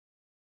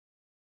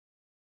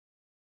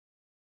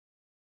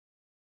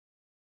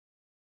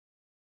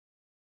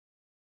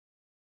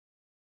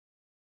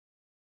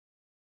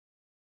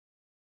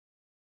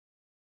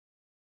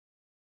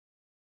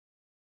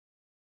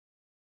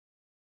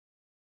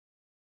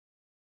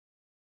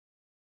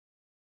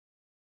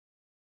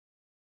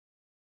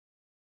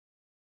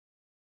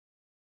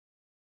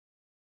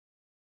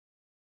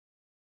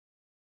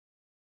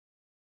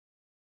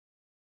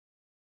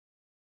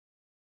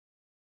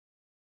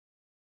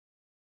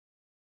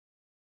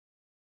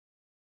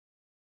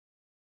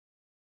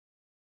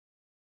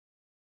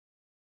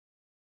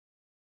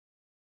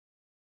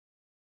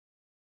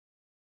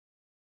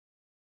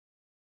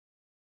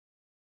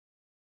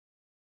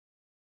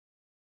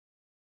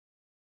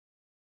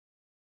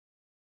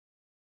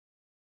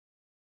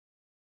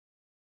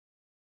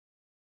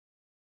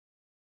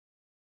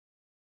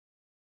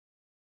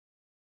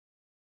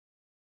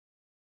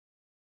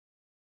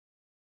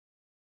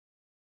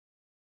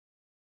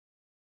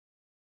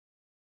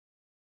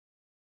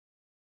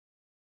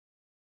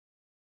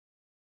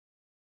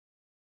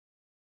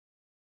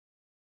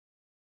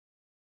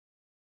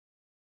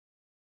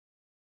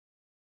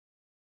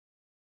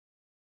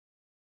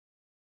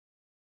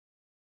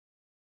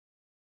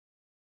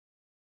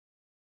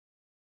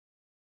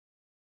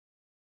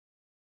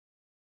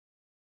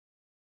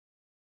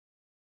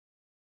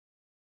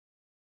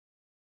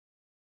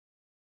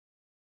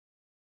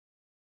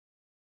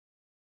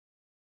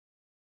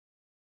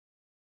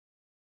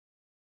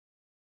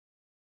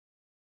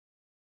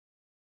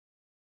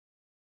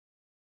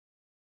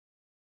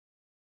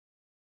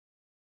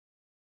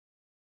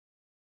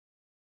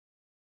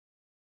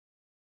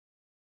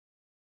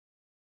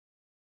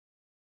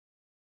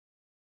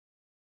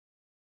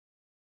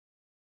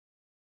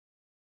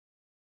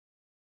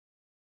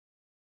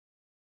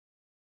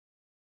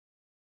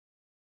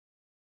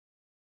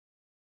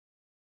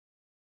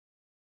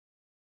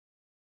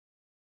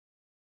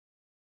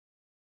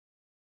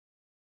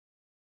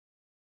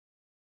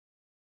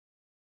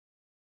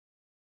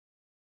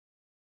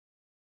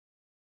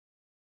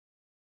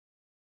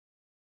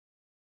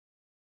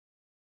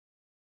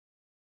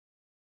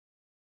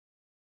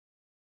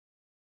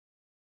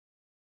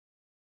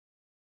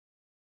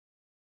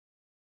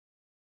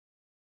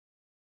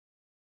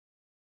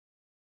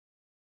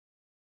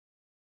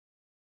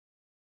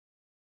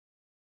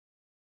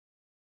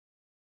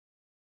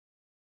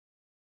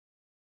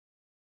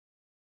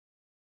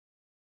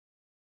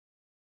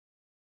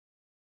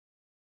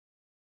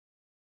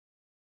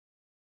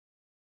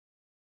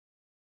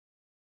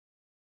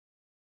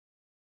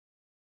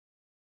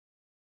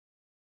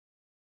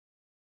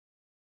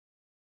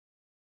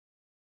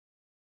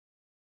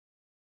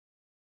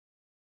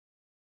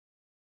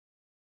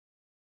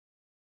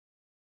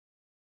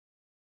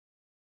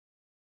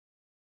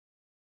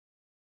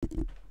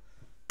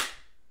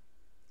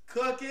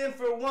Cooking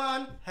for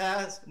one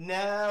has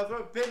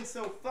never been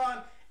so fun.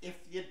 If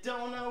you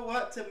don't know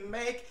what to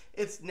make,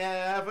 it's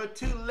never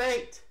too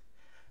late.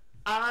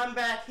 I'm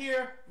back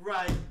here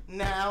right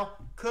now,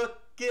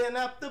 cooking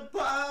up the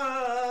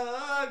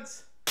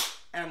bugs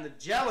and the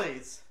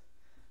jellies.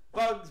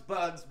 Bugs,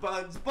 bugs,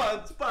 bugs,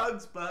 bugs,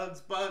 bugs,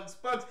 bugs, bugs,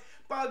 bugs,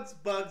 bugs,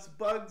 bugs,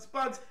 bugs,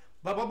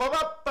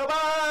 bugs,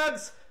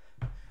 bugs,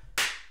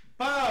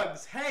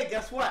 bugs. Hey,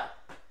 guess what?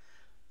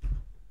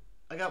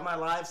 I got my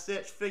live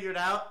stitch figured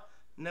out.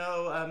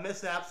 No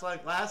mishaps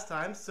like last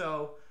time,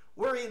 so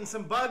we're eating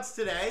some bugs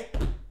today.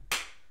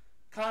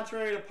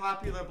 Contrary to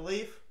popular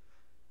belief,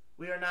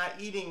 we are not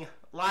eating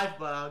live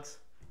bugs.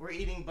 We're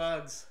eating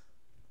bugs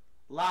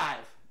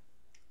live.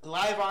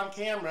 Live on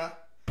camera.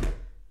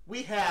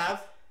 We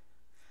have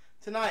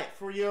tonight,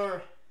 for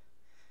your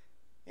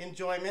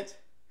enjoyment,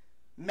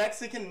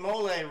 Mexican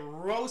mole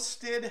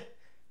roasted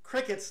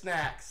cricket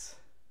snacks.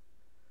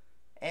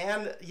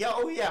 And, yeah,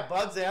 oh yeah,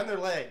 bugs and their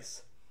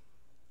legs.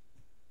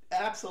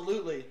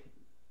 Absolutely.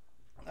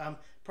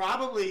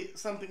 Probably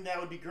something that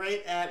would be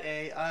great at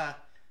a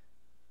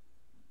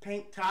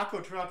pink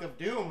taco truck of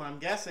doom, I'm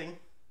guessing.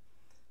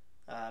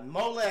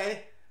 Mole,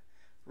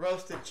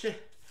 roasted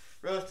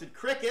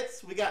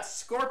crickets. We got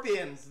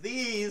scorpions.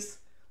 These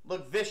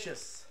look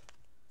vicious.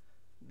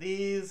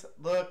 These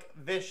look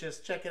vicious.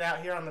 Check it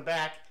out here on the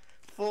back.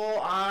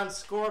 Full-on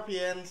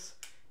scorpions.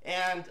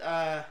 And,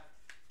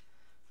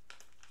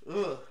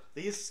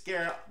 these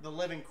scare the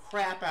living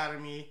crap out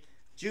of me.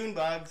 June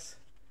bugs.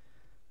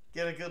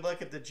 Get a good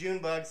look at the June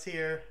bugs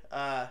here.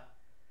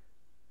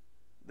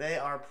 They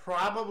are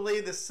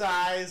probably the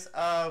size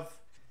of,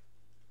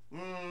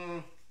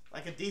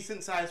 like a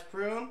decent sized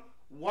prune.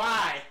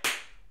 Why?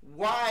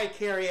 Why,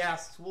 Carrie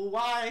asks. Well,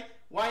 why?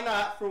 Why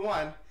not, for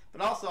one?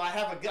 But also,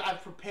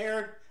 I've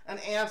prepared an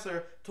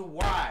answer to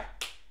why.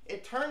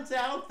 It turns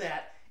out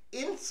that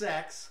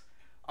insects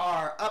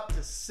are up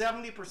to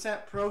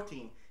 70%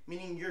 protein,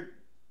 meaning you're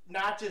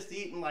not just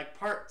eating like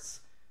parts.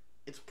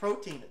 It's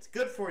protein. It's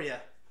good for you.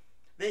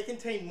 They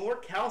contain more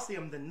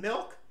calcium than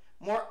milk,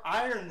 more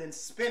iron than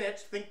spinach.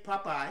 Think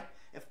Popeye.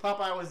 If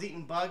Popeye was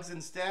eating bugs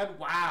instead,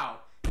 wow,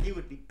 he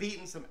would be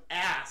beating some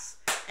ass.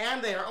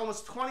 And they are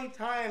almost 20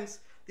 times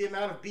the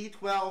amount of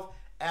B12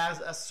 as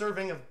a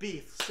serving of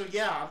beef. So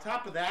yeah, on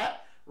top of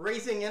that,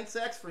 raising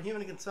insects for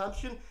human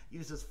consumption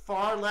uses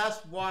far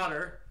less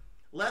water,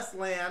 less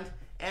land,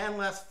 and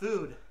less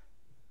food.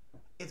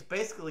 It's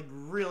basically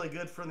really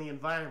good for the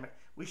environment.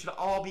 We should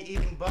all be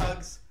eating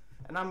bugs,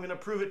 and I'm going to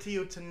prove it to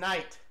you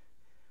tonight.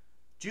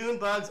 June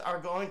bugs are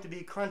going to be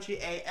crunchy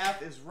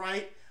AF is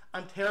right.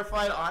 I'm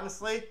terrified,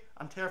 honestly.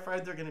 I'm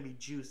terrified they're going to be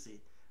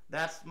juicy.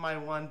 That's my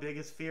one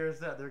biggest fear, is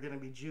that they're going to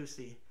be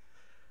juicy.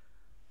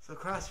 So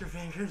cross your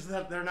fingers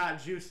that they're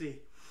not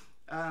juicy.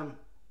 Some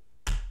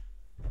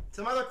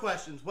other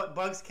questions. What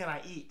bugs can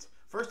I eat?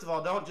 First of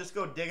all, don't just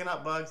go digging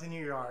up bugs in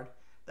your yard.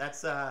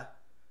 That's,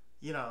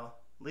 you know,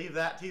 leave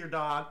that to your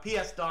dog.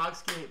 P.S.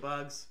 Dogs can eat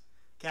bugs.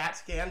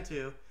 Cats can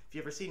too. If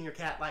you ever seen your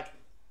cat, like,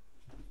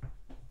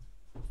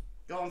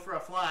 going for a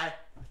fly,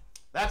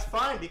 that's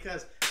fine,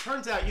 because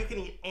turns out you can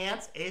eat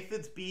ants,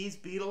 aphids, bees,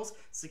 beetles,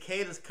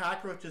 cicadas,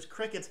 cockroaches,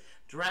 crickets,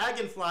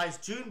 dragonflies,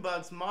 June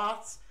bugs,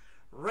 moths,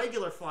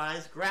 regular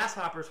flies,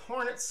 grasshoppers,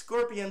 hornets,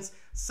 scorpions,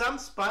 some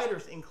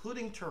spiders,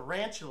 including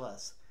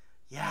tarantulas.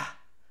 Yeah.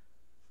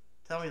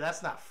 Tell me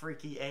that's not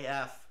freaky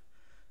AF.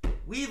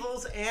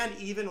 Weevils and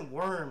even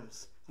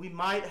worms. We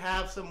might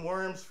have some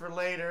worms for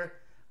later.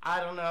 I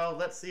don't know.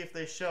 Let's see if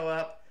they show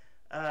up.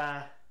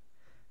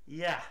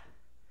 Yeah.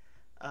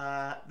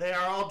 They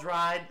are all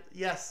dried.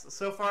 Yes,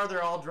 so far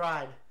they're all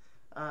dried.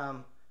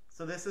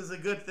 So this is a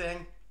good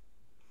thing.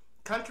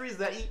 Countries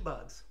that eat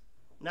bugs.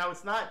 Now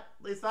it's not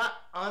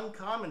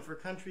uncommon for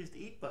countries to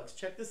eat bugs.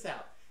 Check this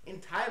out. In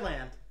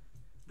Thailand,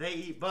 they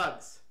eat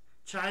bugs.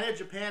 China,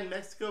 Japan,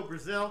 Mexico,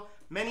 Brazil,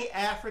 many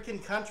African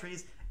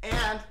countries,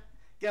 and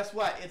guess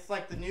what? It's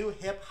like the new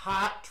hip,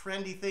 hot,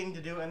 trendy thing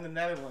to do in the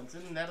Netherlands.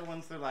 In the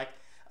Netherlands, they're like,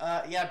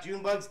 yeah,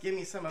 June bugs, give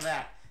me some of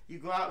that. You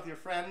go out with your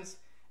friends,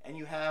 and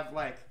you have,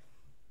 like,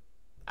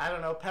 I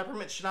don't know,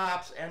 peppermint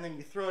schnapps, and then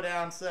you throw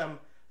down some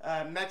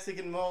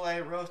Mexican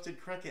mole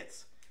roasted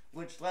crickets,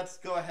 which let's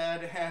go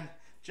ahead and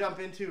jump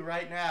into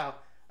right now.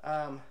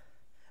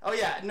 Oh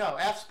yeah, no,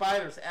 F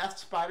spiders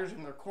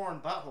in their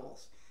corn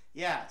buttholes.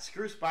 Yeah,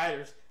 screw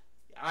spiders,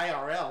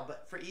 IRL.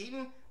 But for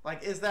eating,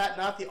 like, is that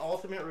not the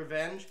ultimate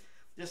revenge?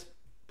 Just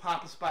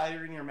pop a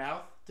spider in your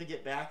mouth to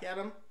get back at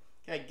them?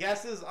 Okay,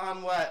 guesses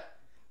on what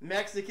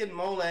Mexican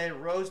mole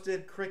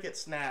roasted cricket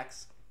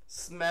snacks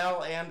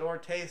smell and or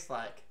taste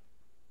like.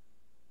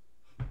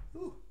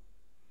 Ooh,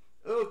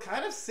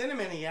 kind of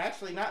cinnamony,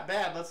 actually, not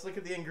bad. Let's look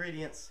at the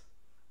ingredients.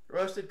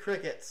 Roasted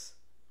crickets,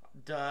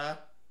 duh.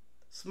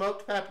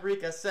 Smoked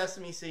paprika,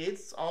 sesame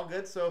seeds, all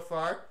good so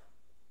far.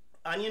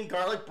 Onion,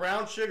 garlic,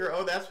 brown sugar.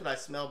 Oh, that's what I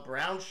smell,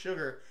 brown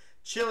sugar.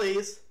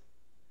 Chilies,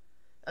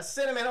 a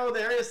cinnamon. Oh,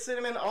 there is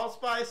cinnamon,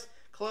 allspice,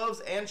 cloves,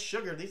 and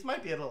sugar. These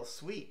might be a little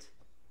sweet.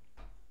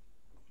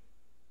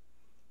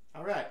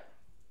 All right.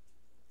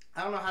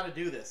 I don't know how to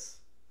do this.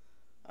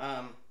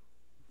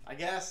 I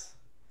guess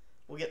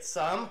we'll get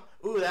some.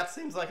 Ooh, that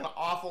seems like an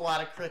awful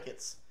lot of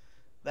crickets.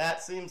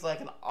 That seems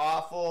like an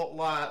awful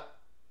lot.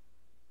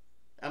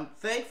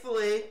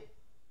 Thankfully,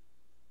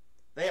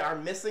 they are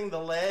missing the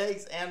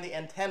legs and the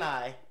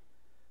antennae.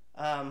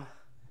 All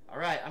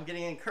right, I'm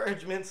getting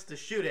encouragements to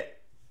shoot it.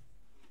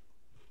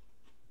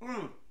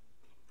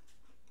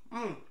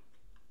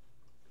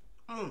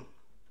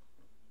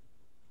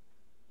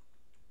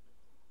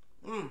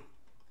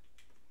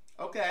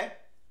 Okay.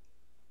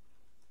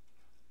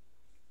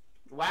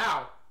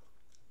 Wow.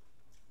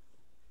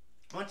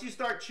 Once you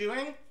start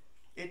chewing,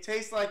 it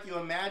tastes like you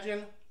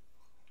imagine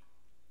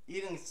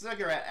eating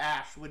cigarette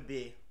ash would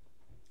be.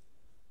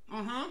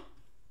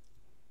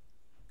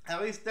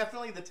 At least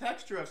definitely the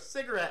texture of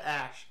cigarette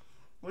ash,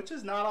 which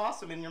is not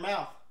awesome in your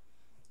mouth.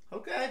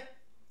 Okay,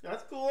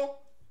 that's cool.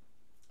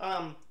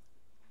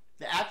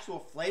 The actual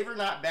flavor,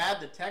 not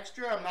bad. The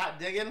texture, I'm not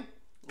digging.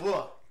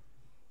 Ugh.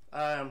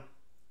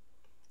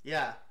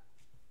 Yeah.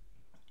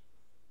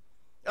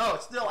 Oh,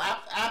 it's still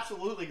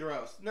absolutely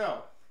gross.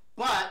 No.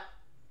 But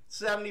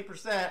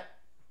 70%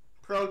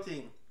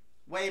 protein.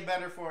 Way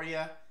better for you.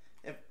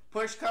 If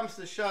push comes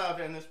to shove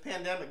and this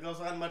pandemic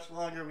goes on much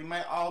longer, we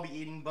might all be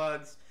eating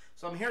bugs.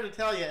 So I'm here to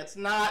tell you, it's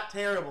not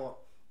terrible.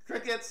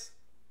 Crickets,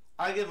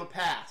 I give a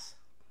pass.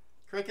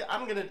 Cricket,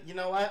 I'm going to, you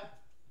know what?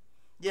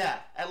 Yeah,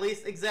 at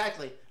least,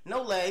 exactly.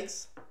 No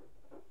legs.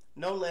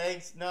 No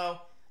legs,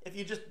 no. If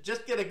you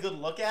just get a good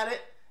look at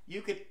it,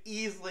 you could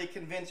easily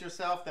convince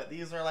yourself that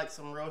these are like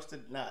some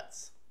roasted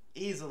nuts.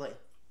 Easily.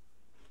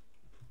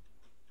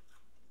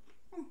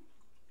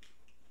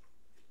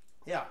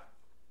 Yeah.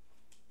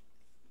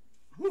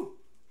 Whew.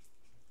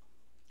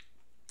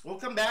 We'll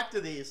come back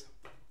to these.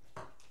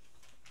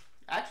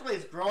 Actually,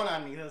 it's grown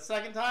on me. The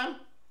second time,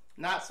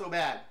 not so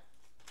bad.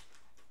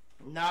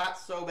 Not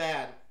so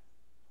bad.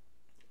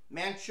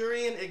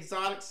 Manchurian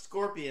exotic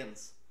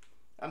scorpions.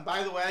 And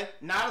by the way,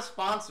 not a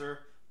sponsor,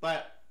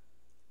 but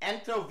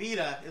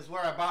Entovita is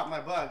where I bought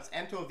my bugs.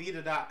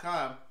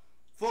 Entovita.com.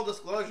 Full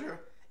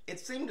disclosure, it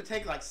seemed to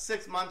take like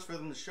 6 months for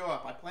them to show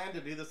up. I planned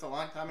to do this a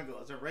long time ago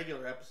as a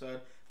regular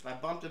episode, but I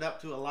bumped it up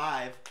to a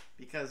live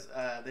because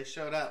they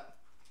showed up.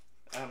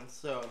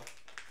 So,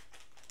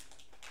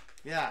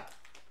 yeah.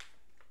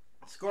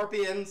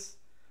 Scorpions.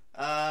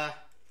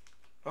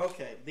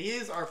 Okay,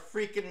 these are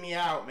freaking me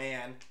out,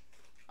 man.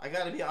 I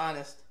gotta be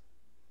honest.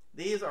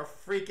 These are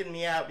freaking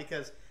me out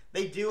because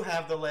they do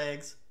have the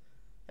legs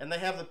and they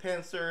have the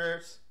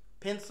pincers.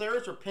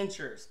 Pincers or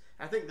pinchers?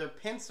 I think they're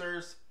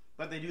pincers,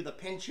 but they do the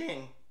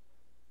pinching.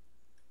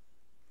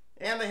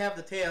 And they have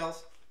the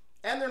tails.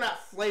 And they're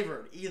not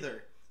flavored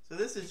either. So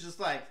this is just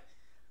like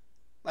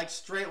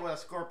straight what a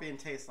scorpion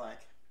tastes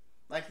like.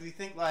 Like if you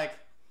think like,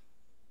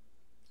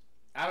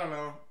 I don't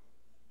know,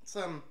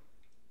 some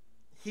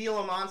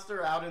Gila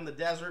monster out in the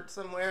desert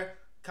somewhere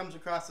comes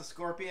across a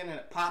scorpion and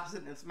it pops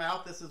it in its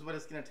mouth. This is what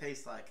it's going to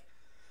taste like.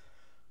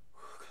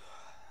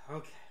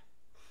 Okay.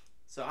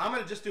 So I'm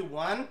going to just do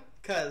one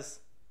because,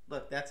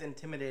 look, that's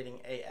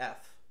intimidating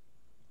AF.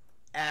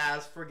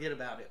 Forget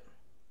about it.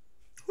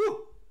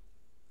 Whew.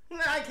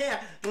 I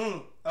can't.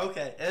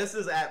 Okay. This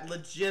is at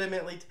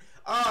legitimately.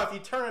 Oh, if you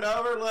turn it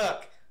over,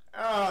 look.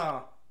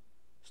 Oh.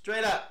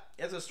 Straight up.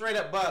 It's a straight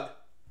up bug.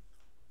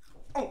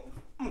 Oh.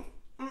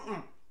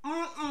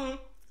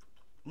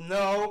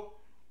 No.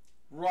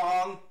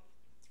 Wrong.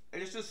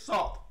 It's just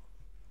salt.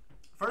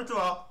 First of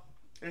all,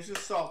 it's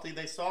just salty.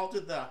 They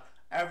salted the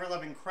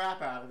ever-loving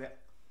crap out of it.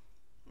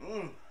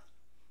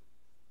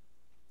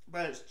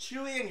 But it's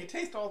chewy and you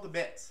taste all the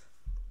bits.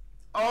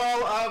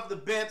 All of the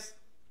bits.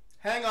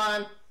 Hang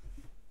on.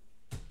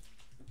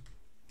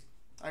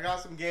 I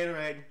got some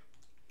Gatorade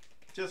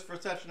just for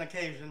such an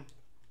occasion.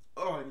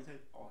 Oh, you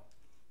taste all.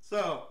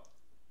 So,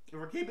 if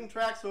we're keeping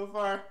track so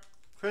far,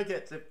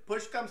 crickets. If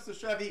push comes to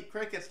shove, eat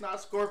crickets,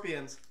 not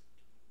scorpions.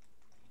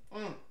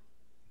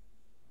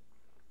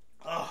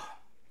 Oh,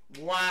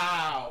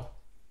 wow.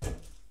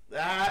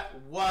 That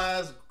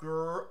was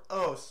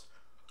gross.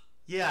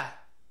 Yeah.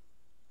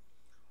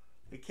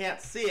 You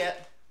can't see it.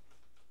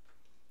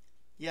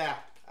 Yeah.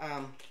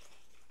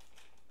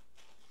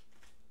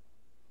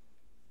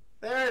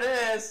 There it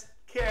is,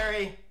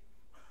 Carrie.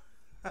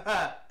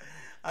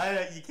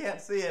 You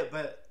can't see it,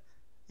 but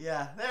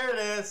yeah, there it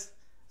is.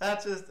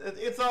 That's just,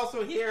 it's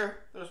also here.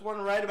 There's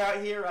one right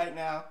about here right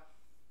now.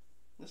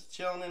 Just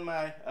chilling in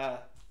my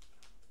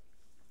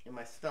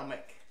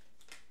stomach.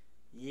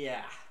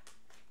 Yeah.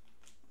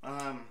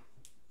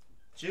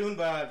 June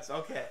bugs.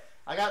 Okay.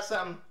 I got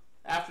something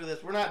after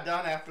this. We're not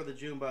done after the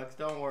June bugs.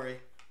 Don't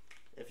worry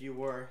if you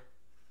were.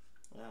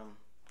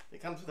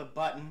 It comes with a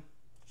button.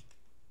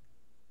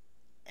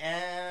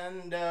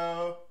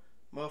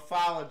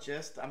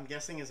 Endomorphologist, I'm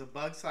guessing, is a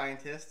bug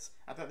scientist.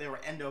 I thought they were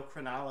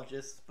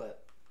endocrinologists,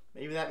 but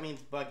maybe that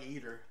means bug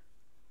eater.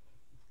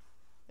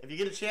 If you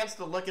get a chance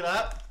to look it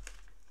up,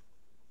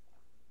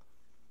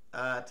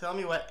 tell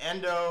me what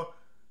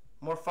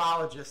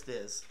endomorphologist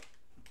is.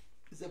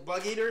 Is it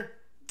bug eater?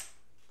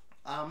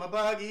 I'm a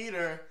bug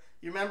eater.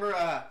 You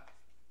remember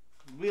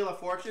Wheel of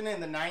Fortune in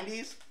the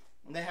 90s?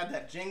 And they had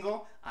that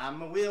jingle,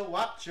 I'm a wheel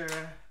watcher,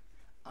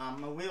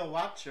 I'm a wheel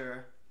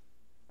watcher.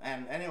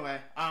 And anyway,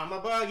 I'm a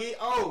buggy.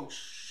 Oh,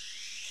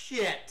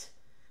 shit.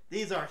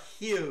 These are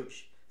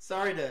huge.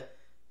 Sorry to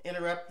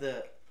interrupt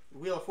the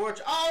Wheel of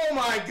Fortune. Oh,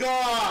 my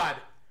God.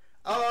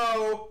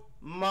 Oh,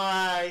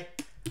 my.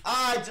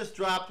 I just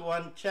dropped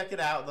one. Check it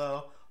out,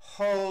 though.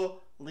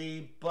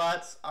 Holy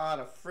butts on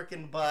a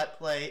freaking butt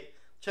plate.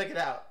 Check it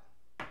out.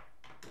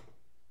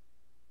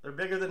 They're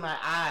bigger than my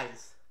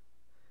eyes.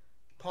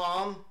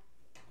 Palm.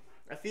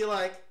 I feel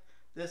like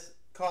this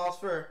calls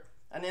for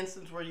an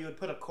instance where you would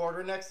put a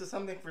quarter next to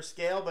something for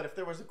scale, but if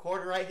there was a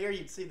quarter right here,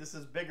 you'd see this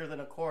is bigger than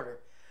a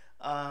quarter.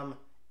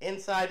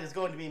 Inside is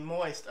going to be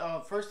moist.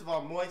 First of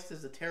all, moist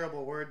is a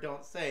terrible word.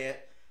 Don't say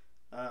it.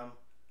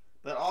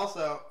 But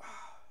also,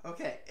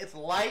 okay, it's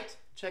light.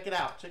 Check it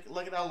out.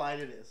 Look at how light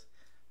it is.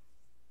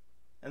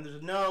 And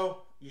there's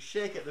no, you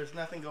shake it, there's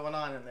nothing going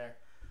on in there.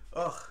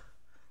 Ugh.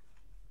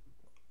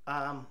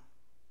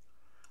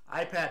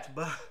 Eye patch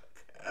bug.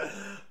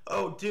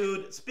 Oh,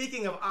 dude.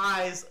 Speaking of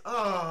eyes,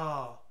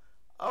 oh.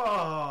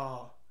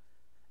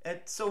 And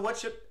so what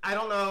should, I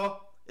don't know.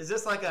 Is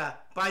this like a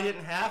bite it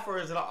in half or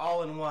is it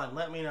all in one?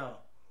 Let me know.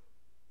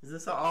 Is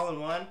this an all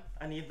in one?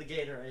 I need the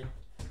Gatorade.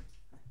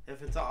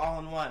 If it's an all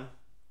in one.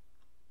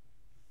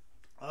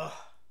 Oh.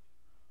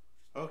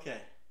 Okay.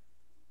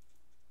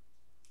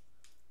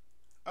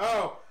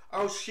 Oh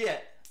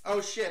shit.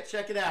 Oh shit,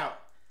 check it out.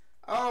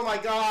 Oh my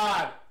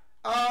God.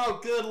 Oh,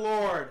 good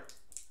Lord.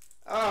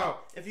 Oh,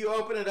 if you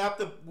open it up,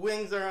 the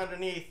wings are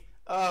underneath.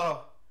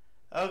 Oh,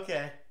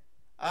 okay.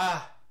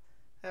 Yeah,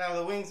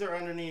 the wings are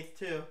underneath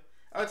too.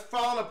 Oh, it's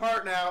falling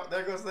apart now.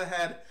 There goes the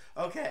head.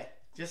 Okay,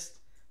 just,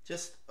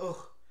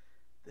 oh,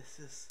 this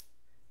is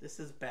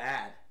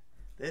bad.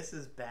 This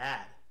is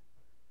bad.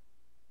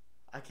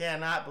 I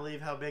cannot believe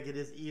how big it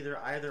is either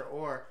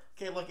or.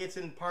 Okay, look, it's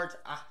in parts.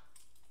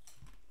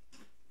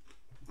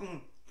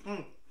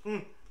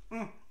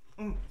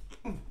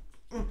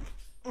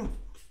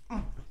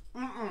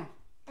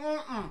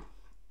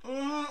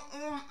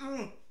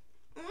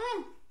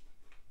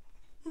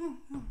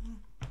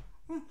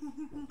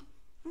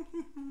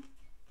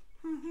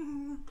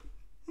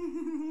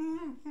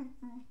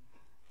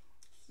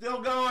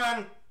 Still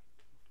going.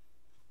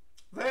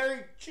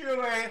 Very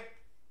chewy.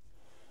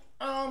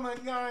 Oh my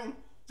God.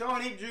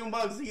 Don't eat June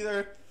bugs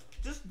either.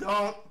 Just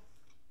don't.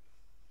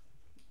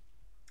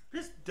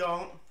 Just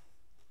don't.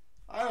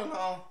 I don't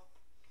know.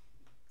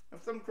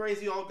 If some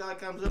crazy old guy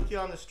comes up to you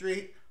on the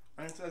street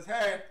and says,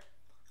 hey,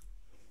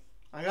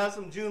 I got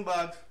some June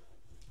bugs.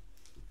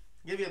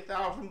 Give you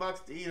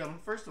 $1,000 to eat them.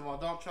 First of all,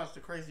 don't trust a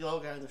crazy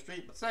old guy in the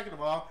street. But second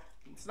of all,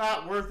 it's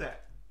not worth it.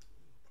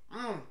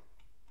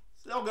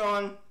 Still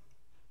going.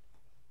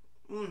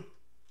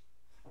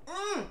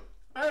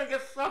 I think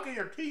it's stuck in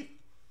your teeth.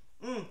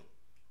 Need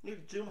a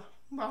June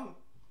bug.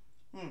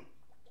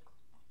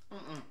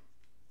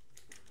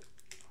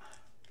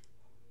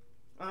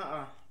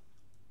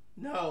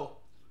 No.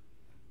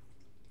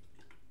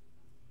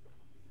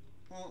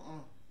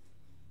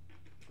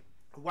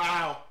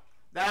 Wow.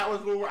 That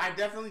was where I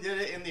definitely did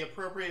it in the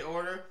appropriate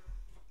order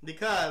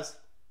because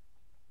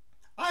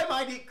I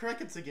might eat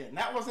crickets again.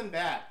 That wasn't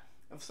bad.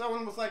 If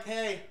someone was like,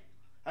 hey,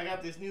 I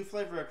got this new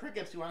flavor of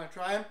crickets, you want to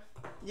try them?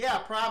 Yeah,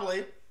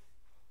 probably.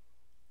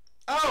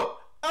 Oh,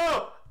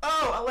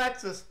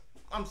 Alexis,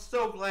 I'm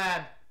so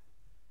glad.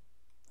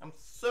 I'm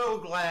so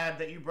glad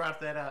that you brought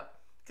that up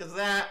because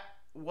that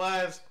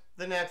was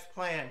the next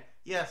plan.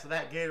 Yes,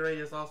 that Gatorade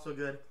is also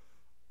good.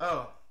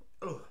 Oh,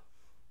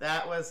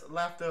 that was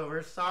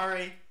leftovers.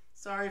 Sorry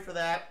for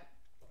that.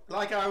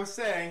 Like I was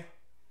saying,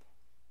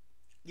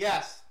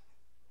 yes,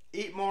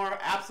 eat more,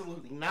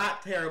 absolutely,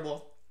 not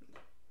terrible.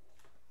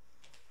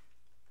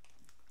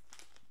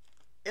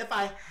 If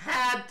I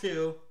had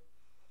to,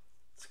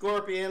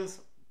 scorpions,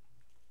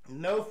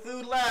 no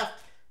food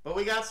left, but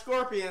we got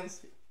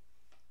scorpions,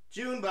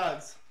 June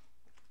bugs.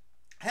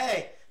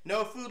 Hey,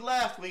 no food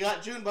left, we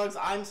got June bugs,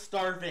 I'm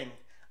starving.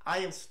 I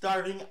am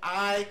starving.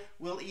 I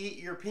will eat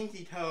your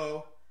pinky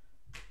toe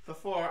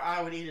before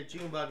I would eat a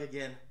June bug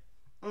again.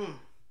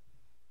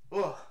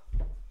 Oh.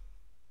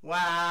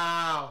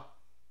 Wow.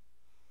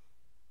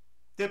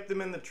 Dip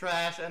them in the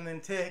trash and then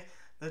take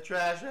the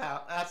trash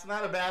out. That's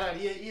not a bad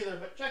idea either,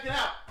 but check it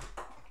out.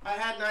 I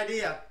had an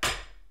idea.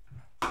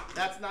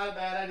 That's not a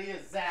bad idea,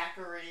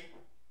 Zachary.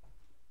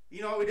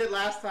 You know what we did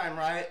last time,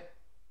 right?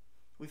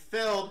 We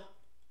filled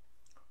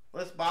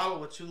this bottle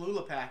with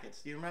Cholula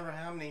packets. Do you remember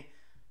how many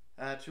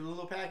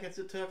Cholula packets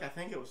it took? I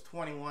think it was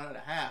 21 and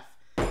a half.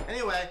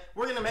 Anyway,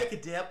 we're going to make a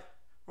dip.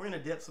 We're going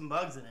to dip some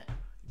bugs in it.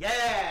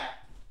 Yeah!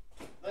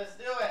 Let's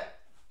do it.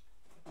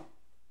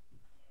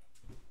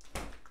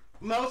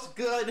 Most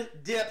good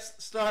dips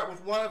start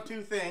with one of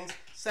two things,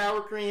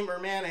 sour cream or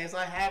mayonnaise.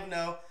 I have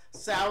no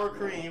sour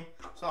cream,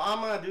 so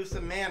I'm going to do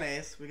some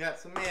mayonnaise. We got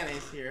some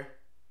mayonnaise here.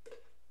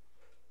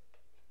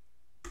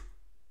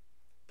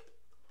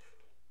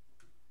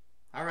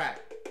 All right.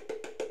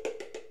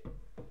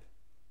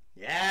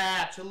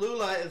 Yeah,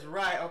 Cholula is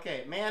right.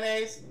 Okay,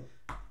 mayonnaise.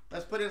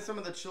 Let's put in some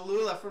of the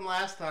Cholula from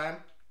last time.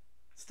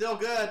 Still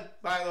good,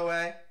 by the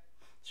way.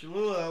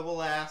 Cholula will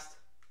last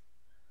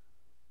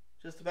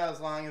just about as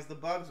long as the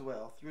bugs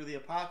will through the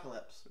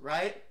apocalypse,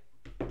 right?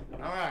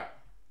 Alright.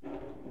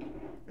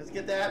 Let's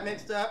get that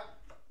mixed up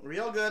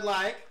real good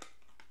like.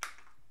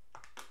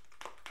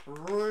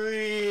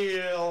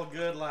 Real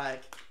good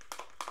like.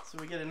 So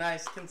we get a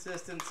nice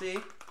consistency.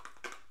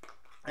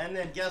 And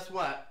then guess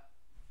what?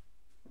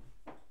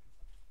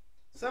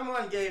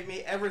 Someone gave me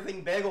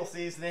everything bagel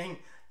seasoning.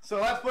 So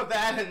let's put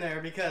that in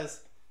there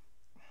because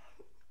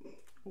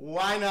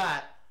why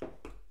not?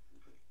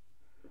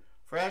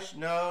 Fresh?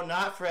 No,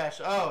 not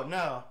fresh. Oh,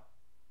 no.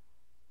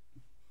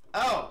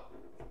 Oh,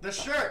 the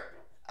shirt.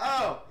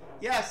 Oh,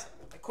 yes.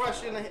 A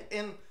question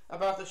in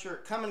about the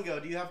shirt. Come and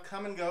go. Do you have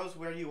come and goes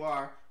where you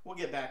are? We'll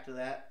get back to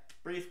that.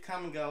 Brief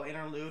come and go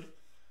interlude.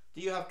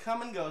 Do you have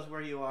come and goes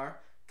where you are?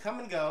 Come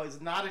and go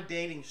is not a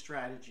dating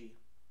strategy.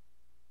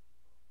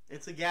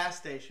 It's a gas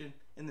station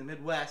in the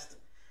Midwest.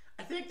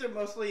 I think they're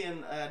mostly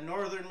in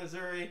northern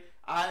Missouri,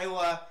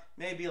 Iowa,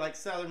 maybe like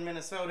southern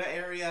Minnesota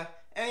area.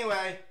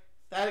 Anyway,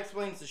 that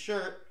explains the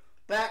shirt.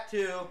 Back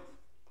to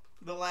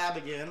the lab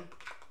again.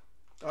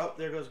 Oh,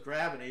 there goes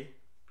gravity.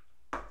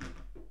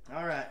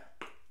 All right.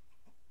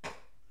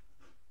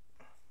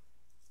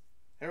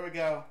 Here we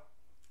go.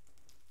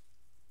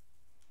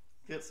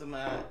 Get some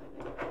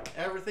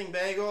everything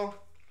bagel.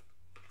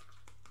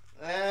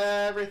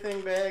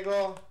 Everything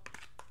bagel.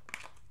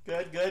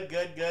 Good, good,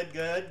 good, good,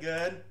 good,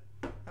 good.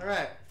 All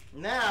right.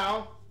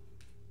 Now,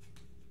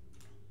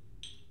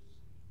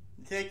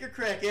 take your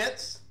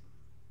crickets.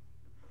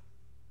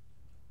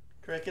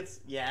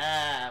 Crickets.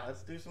 Yeah,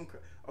 let's do some.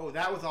 Oh,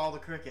 that was all the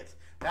crickets.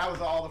 That was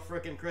all the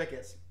frickin'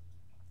 crickets.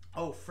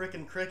 Oh,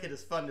 frickin' cricket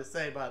is fun to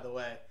say, by the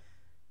way.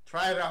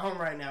 Try it at home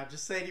right now.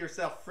 Just say to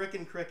yourself,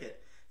 frickin'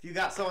 cricket. If you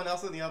got someone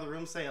else in the other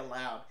room, say it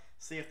loud.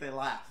 See if they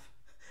laugh.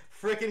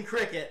 Frickin'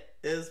 cricket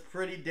is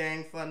pretty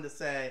dang fun to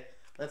say.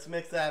 Let's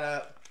mix that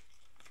up.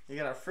 You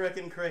got our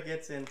frickin'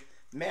 crickets and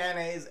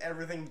mayonnaise,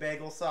 everything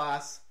bagel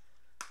sauce,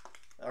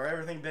 or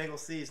everything bagel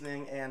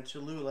seasoning, and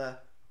Cholula.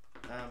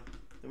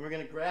 Then we're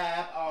going to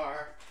grab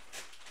our,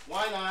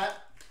 why not,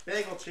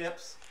 bagel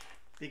chips,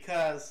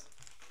 because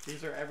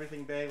these are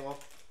everything bagel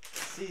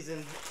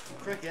seasoned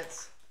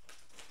crickets.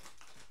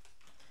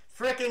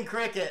 Frickin'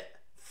 cricket.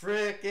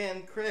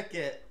 Frickin'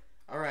 cricket.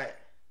 All right.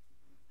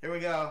 Here we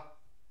go.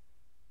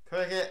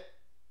 Cricket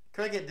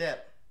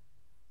dip.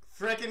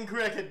 Frickin'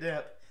 cricket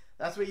dip.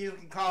 That's what you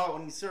can call it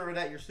when you serve it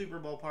at your Super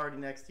Bowl party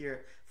next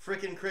year.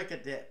 Frickin'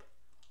 cricket dip.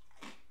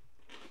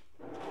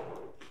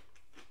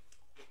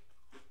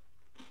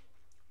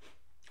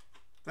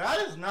 That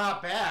is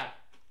not bad.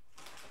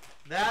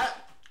 That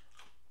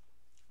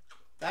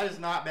is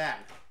not bad.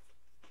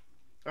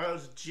 Or it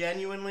was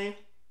genuinely.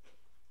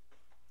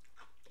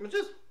 It was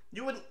just,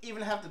 you wouldn't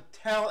even have to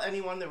tell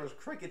anyone there was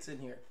crickets in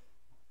here.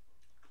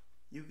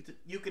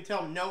 You could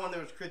tell no one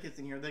there was crickets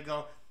in here. They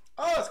go,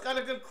 oh, it's got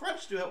a good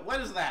crunch to it.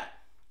 What is that?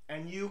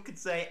 And you could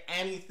say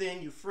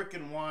anything you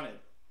frickin' wanted.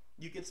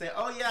 You could say,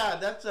 oh yeah,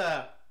 that's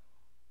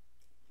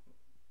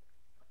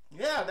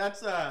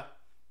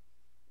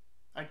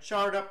I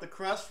charred up the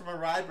crust from a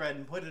rye bread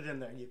and put it in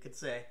there, you could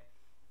say.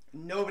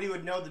 Nobody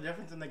would know the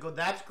difference, and they go,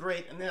 that's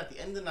great. And then at the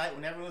end of the night,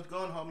 when everyone's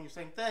going home and you're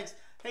saying, thanks,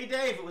 hey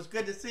Dave, it was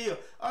good to see you.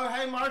 Oh,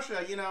 hey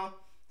Marcia,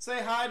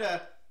 say hi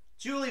to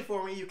Julie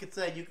for me, you could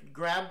say. You could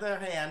grab their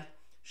hand,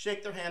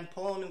 shake their hand,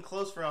 pull them in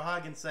close for a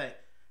hug, and say,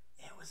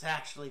 it was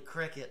actually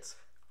crickets.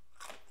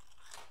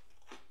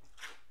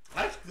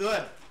 That's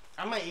good.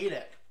 I'm going to eat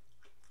it.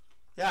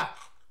 Yeah.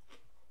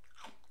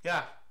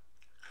 Yeah.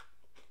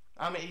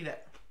 I'm going to eat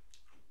it.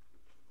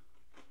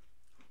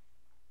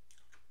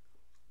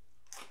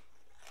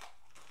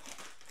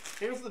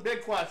 Here's the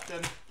big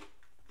question.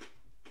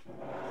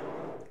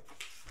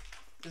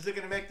 Is it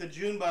going to make the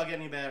June bug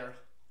any better?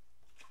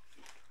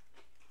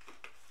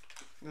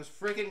 This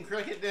freaking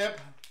cricket dip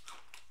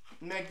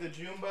make the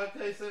June bug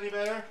taste any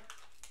better?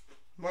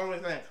 What do we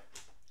think?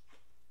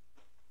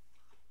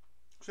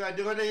 Should I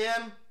do it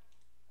again?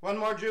 One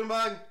more June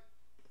bug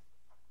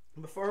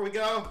before we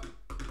go?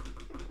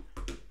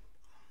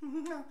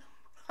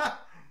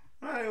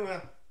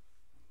 Anyway.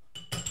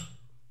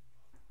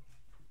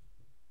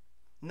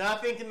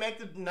 Nothing can make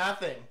the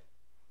nothing.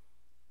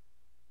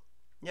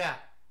 Yeah.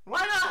 Why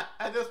not?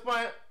 At this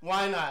point,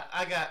 why not?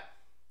 I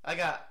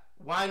got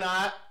why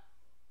not?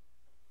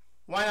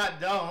 Why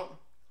not don't?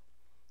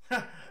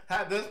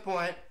 At this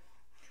point.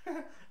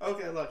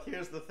 Okay, look,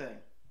 here's the thing.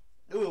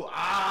 Ooh,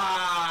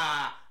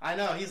 ah! I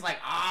know, he's like,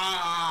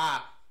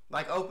 ah!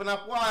 Like, open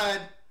up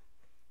wide.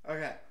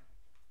 Okay.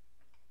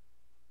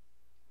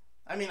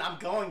 I mean, I'm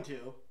going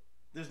to.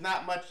 There's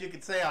not much you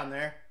could say on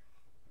there.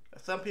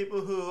 Some people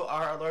who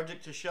are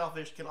allergic to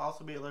shellfish can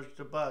also be allergic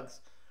to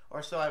bugs.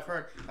 Or so I've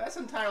heard. That's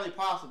entirely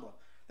possible.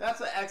 That's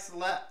an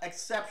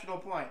exceptional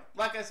point.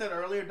 Like I said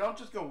earlier, don't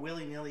just go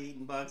willy-nilly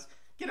eating bugs.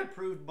 Get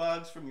approved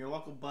bugs from your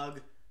local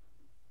bug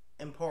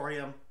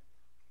emporium.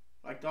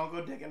 Like, don't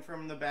go digging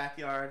from the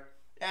backyard.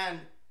 And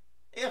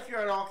if you're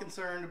at all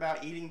concerned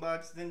about eating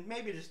bugs, then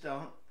maybe just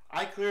don't.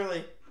 I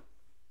clearly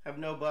have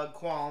no bug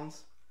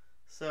qualms.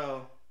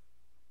 So,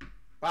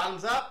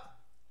 bottoms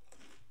up.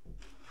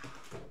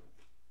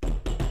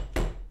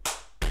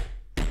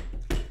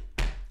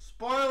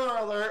 Spoiler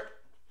alert,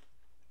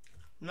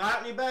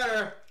 not any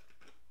better.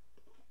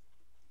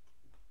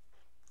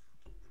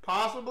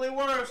 Possibly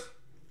worse.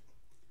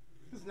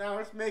 Because now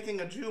it's making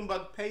a June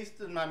bug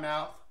paste in my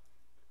mouth.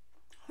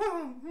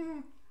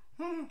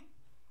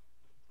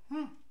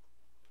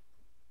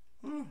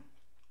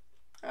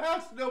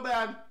 That's no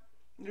bad.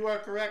 You are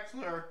correct,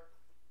 sir.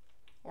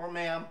 Or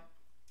ma'am.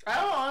 I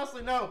don't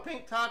honestly know.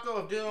 Pink Taco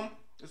of Doom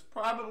is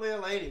probably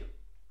a lady.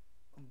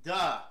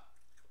 Duh.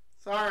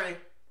 Sorry.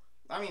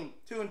 I mean,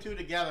 2 and 2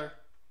 together.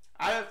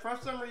 For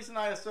some reason,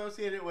 I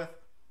associate it with...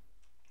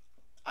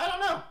 I don't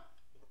know.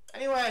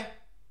 Anyway,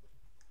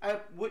 I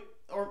would...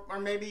 Or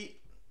maybe...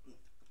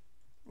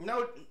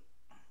 No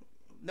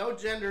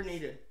gender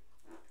needed.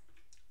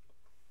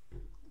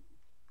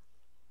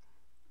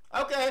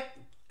 Okay,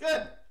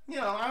 good. You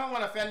know, I don't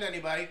want to offend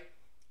anybody.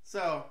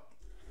 So,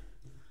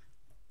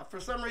 for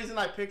some reason,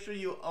 I picture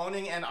you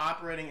owning and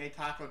operating a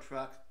taco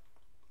truck.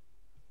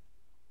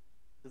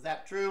 Is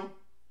that true?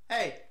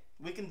 Hey,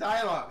 we can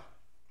dialogue.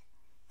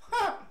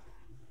 How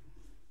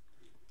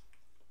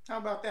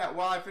about that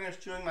while I finish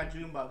chewing my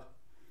June bug?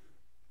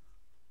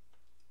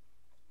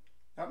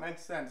 That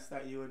makes sense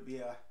that you would be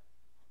a...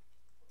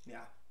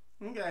 Yeah.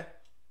 Okay.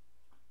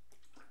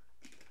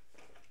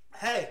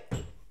 Hey,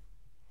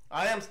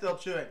 I am still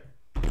chewing.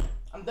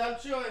 I'm done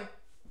chewing.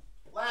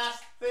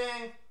 Last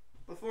thing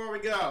before we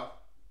go.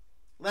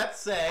 Let's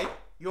say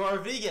you're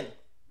a vegan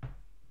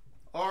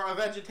or a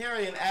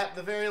vegetarian at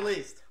the very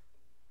least.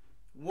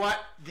 What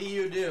do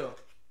you do?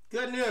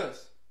 Good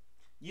news.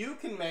 You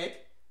can make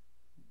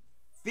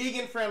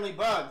vegan-friendly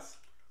bugs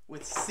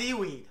with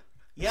seaweed.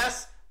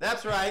 Yes,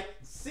 that's right,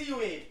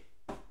 seaweed.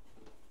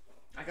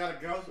 I got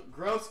a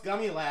gross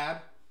gummy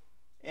lab,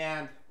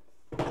 and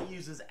he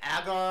uses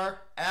agar,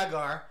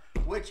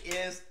 which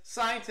is,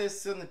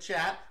 scientists in the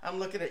chat, I'm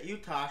looking at you,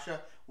 Tasha,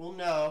 will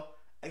know,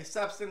 a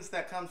substance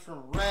that comes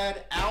from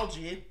red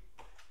algae,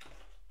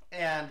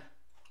 and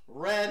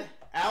red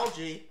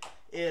algae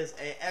is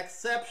an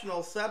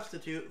exceptional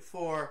substitute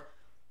for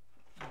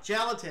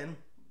gelatin,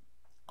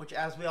 which,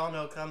 as we all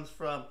know, comes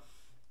from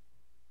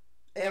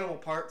animal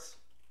parts,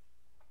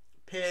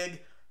 pig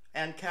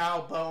and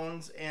cow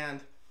bones,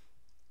 and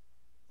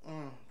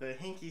the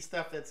hinky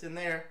stuff that's in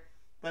there.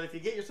 But if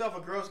you get yourself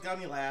a gross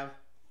gummy lab,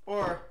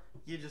 or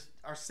you just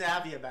are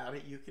savvy about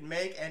it, you can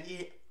make and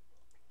eat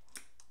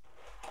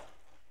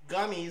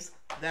gummies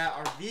that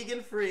are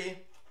vegan free,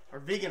 or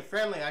vegan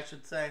friendly I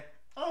should say.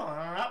 Oh,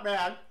 not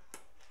bad.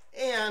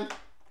 And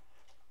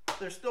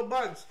they're still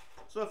bugs.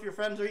 So if your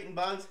friends are eating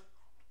bugs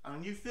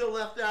and you feel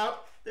left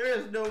out, there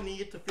is no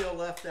need to feel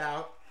left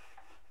out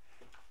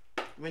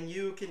when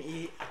you can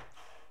eat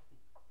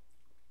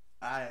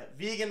a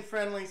vegan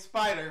friendly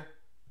spider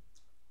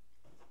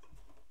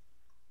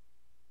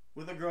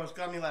with a gross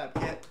gummy lab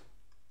kit.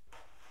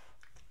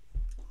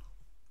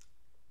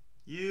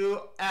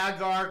 You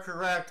are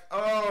correct.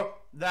 Oh,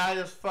 that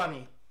is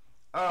funny.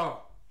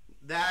 Oh,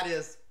 that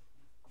is...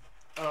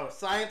 Oh,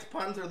 science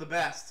puns are the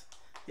best.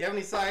 If you have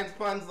any science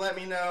puns, let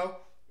me know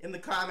in the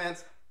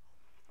comments.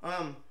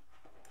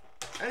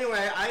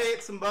 Anyway, I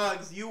ate some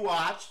bugs. You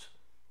watched.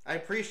 I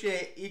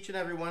appreciate each and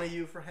every one of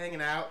you for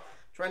hanging out,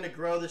 trying to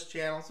grow this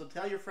channel. So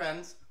tell your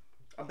friends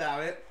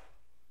about it.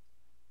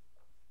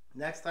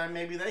 Next time,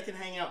 maybe they can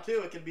hang out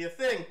too. It could be a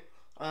thing.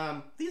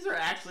 These are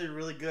actually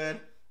really good,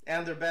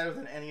 and they're better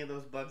than any of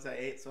those bugs I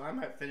ate. So I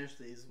might finish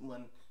these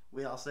when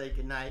we all say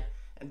goodnight.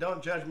 And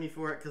don't judge me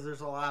for it, because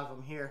there's a lot of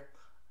them here.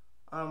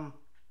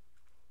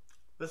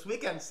 This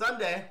weekend,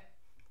 Sunday,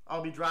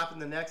 I'll be dropping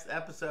the next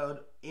episode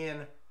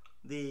in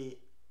the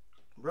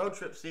road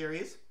trip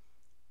series.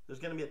 There's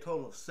going to be a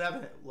total of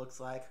 7, it looks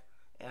like.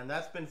 And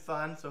that's been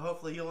fun, so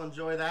hopefully you'll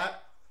enjoy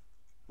that.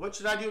 What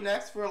should I do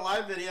next for a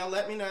live video?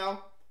 Let me know.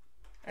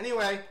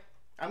 Anyway,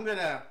 I'm going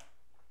to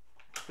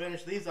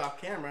finish these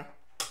off camera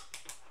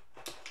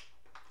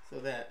so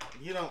that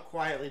you don't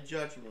quietly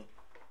judge me.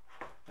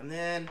 And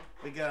then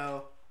we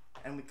go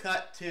and we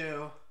cut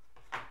to...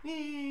 And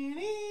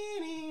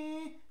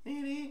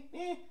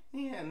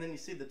then you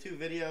see the 2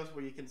 videos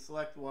where you can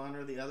select one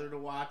or the other to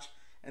watch.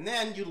 And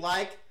then you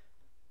like,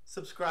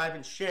 subscribe,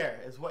 and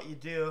share is what you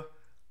do.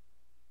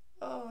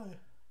 Oh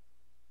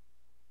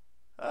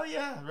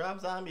yeah,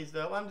 Rob Zombies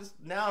though. I'm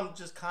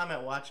just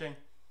comment watching.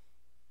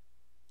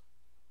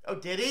 Oh,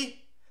 did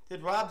he?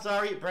 Did Rob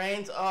Czar eat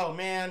brains? Oh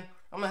man,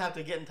 I'm gonna have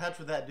to get in touch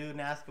with that dude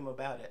and ask him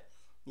about it.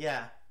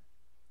 Yeah.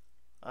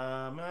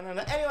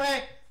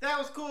 Anyway, that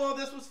was cool.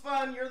 This was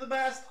fun. You're the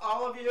best,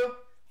 all of you.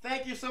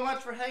 Thank you so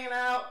much for hanging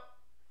out.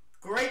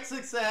 Great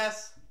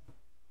success.